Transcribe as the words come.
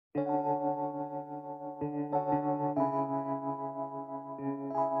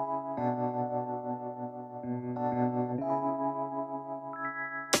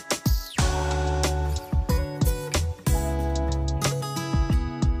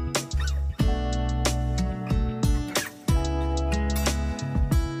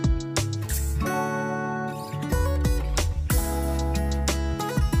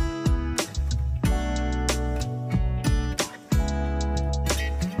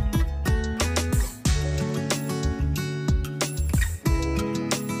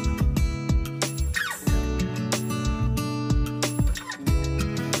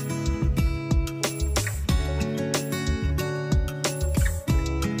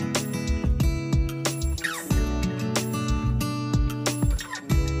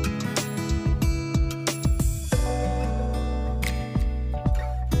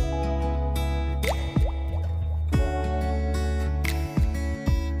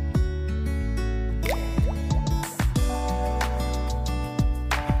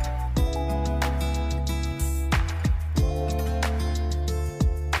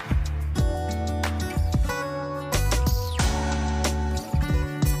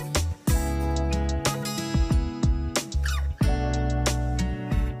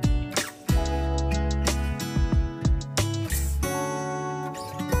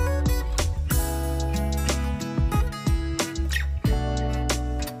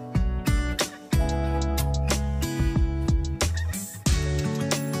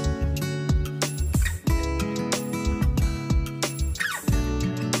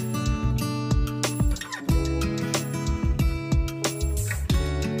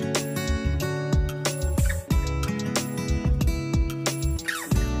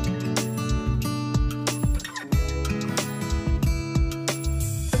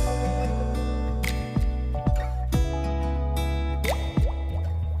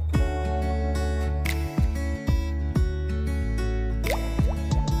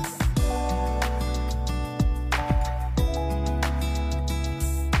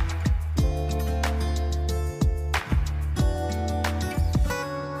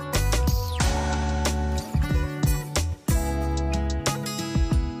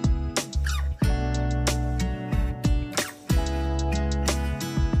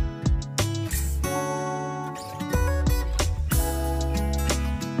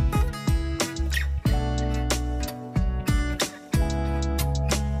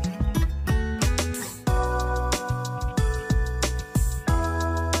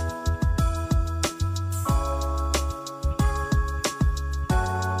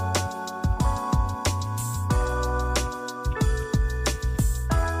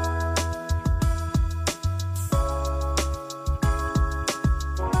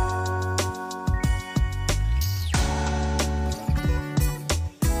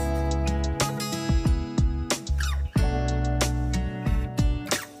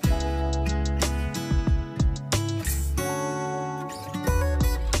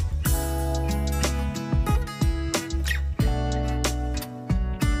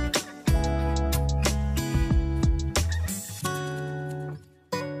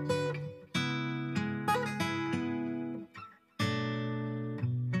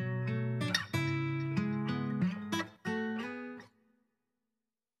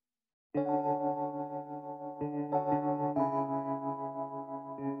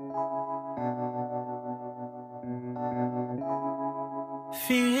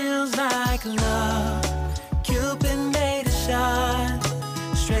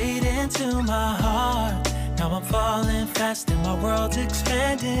into my heart. Now I'm falling fast and my world's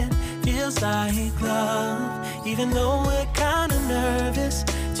expanding. Feels like love, even though we're kinda nervous.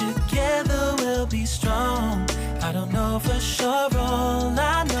 Together we'll be strong. I don't know for sure, all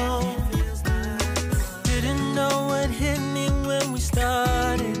I know. Didn't know what hit me when we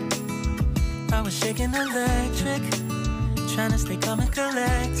started. I was shaking electric, trying to stay calm and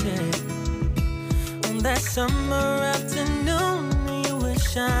collected. On that summer afternoon, you were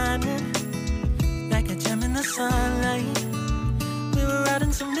shining like a gem in the sunlight. We were out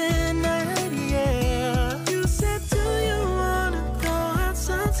until midnight, yeah. You said, do you wanna go out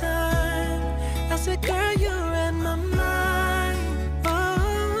sometime? I said, girl, you're in my mind.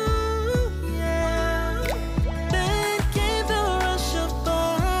 Oh, yeah. Then came the rush of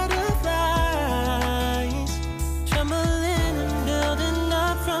butterflies, trembling and building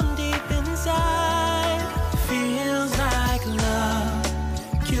up from deep inside. Feels like love.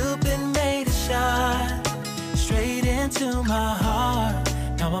 Cupid made a shot straight into my heart.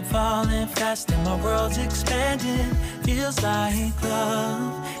 Now I'm falling fast and my world's expanding. Feels like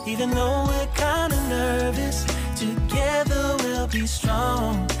love, even though we're kinda nervous. Together we'll be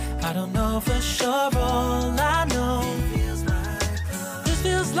strong. I don't know for sure, all I know. This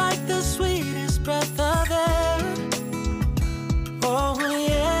feels like the sweetest breath of air. Oh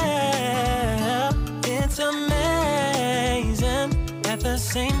yeah, it's amazing. At the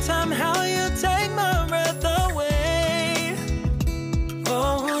same time, how you take my breath away.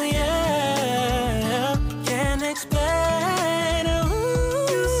 Oh yeah, can't explain. Ooh.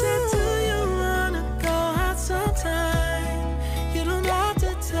 You said, do you wanna go out sometime? You don't have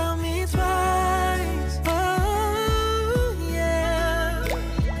to tell me twice. Oh yeah.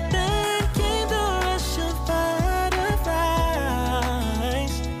 Then came the rush of butterflies,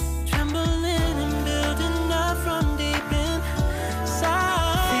 trembling and building up from deep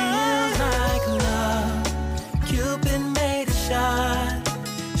inside. Feels like love. Cupid made a shot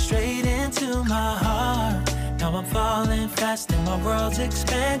straight into my heart. Now I'm falling fast and my world's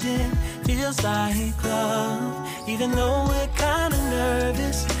expanding. Feels like love, even though we're kinda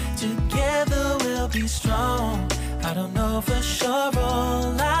nervous. Together we'll be strong. I don't know for sure,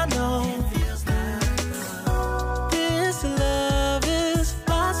 all I know. This love is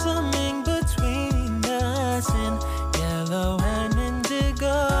blossoming between us in yellow and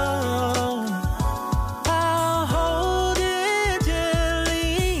indigo. I'll hold it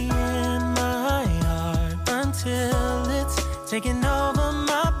gently in my heart until it's taking over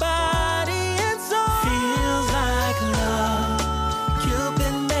my body and soul. Feels like love.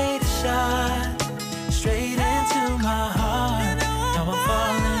 Cupid made a shot straight into my heart. Now I'm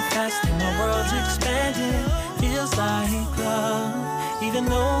falling fast and my world's expanding. Feels like love, even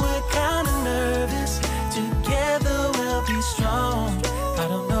though we're kinda nervous. Together we'll be strong. I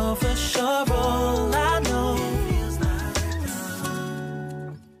don't know for sure, all I know.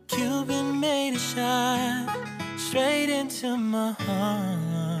 Cupid made a shot straight into my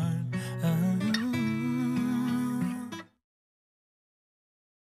heart.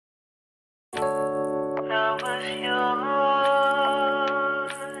 I was yours,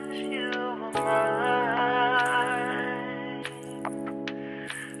 you were mine,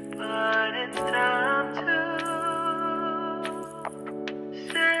 but it's time to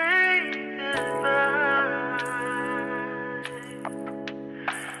say goodbye.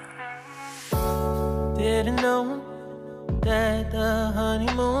 Didn't know that the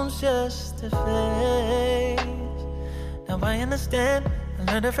honeymoon's just a phase. Now I understand, I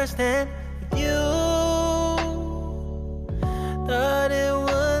learned it firsthand with you. Thought it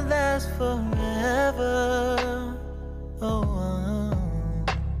would last forever. Oh,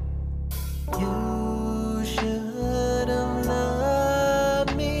 you should have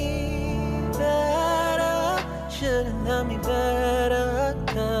loved me better. Should have loved me better,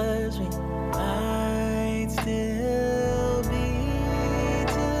 'cause we might still be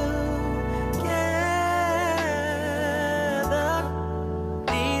together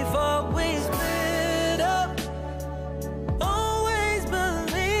before we split up. Always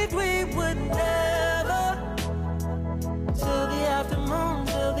believed we would never. Till the afternoon,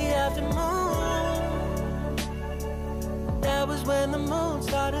 till the afternoon. That was when the moon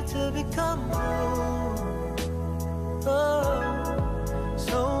started to become moon. Oh,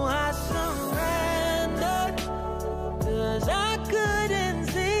 so I surrendered, 'cause I couldn't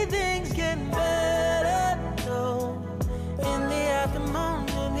see things getting better. No, in the afternoon,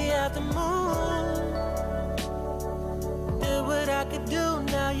 in the afternoon. Did what I could do,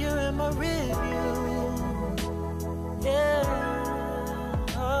 now you're in my review. Yeah,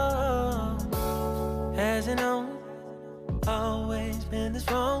 oh. Hasn't always been this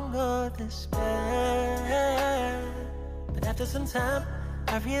strong or despair. But after some time,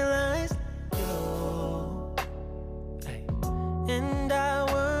 I realized you and I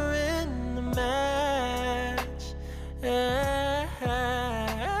were in the match.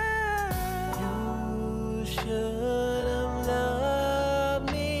 You should have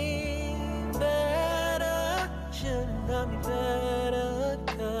loved me better. Should have loved me better,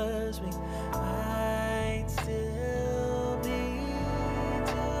 'cause we might still be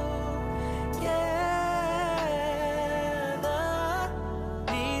together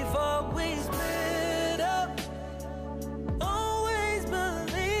before we split up. Always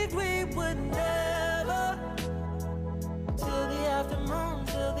believed we would never, till the afternoon,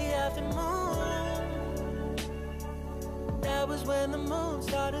 till the afternoon. That was when the moon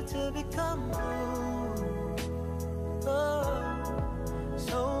started to become moon. Oh,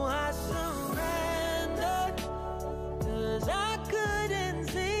 so I surrendered, 'cause I couldn't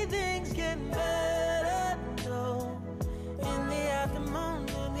see things getting better. No, in the afternoon,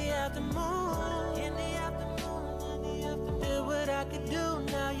 in the afternoon, in the afternoon, in the afternoon. Did what I could do,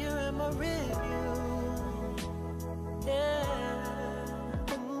 now you're in my review. Yeah.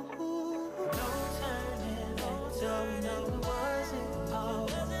 No turning back, so no.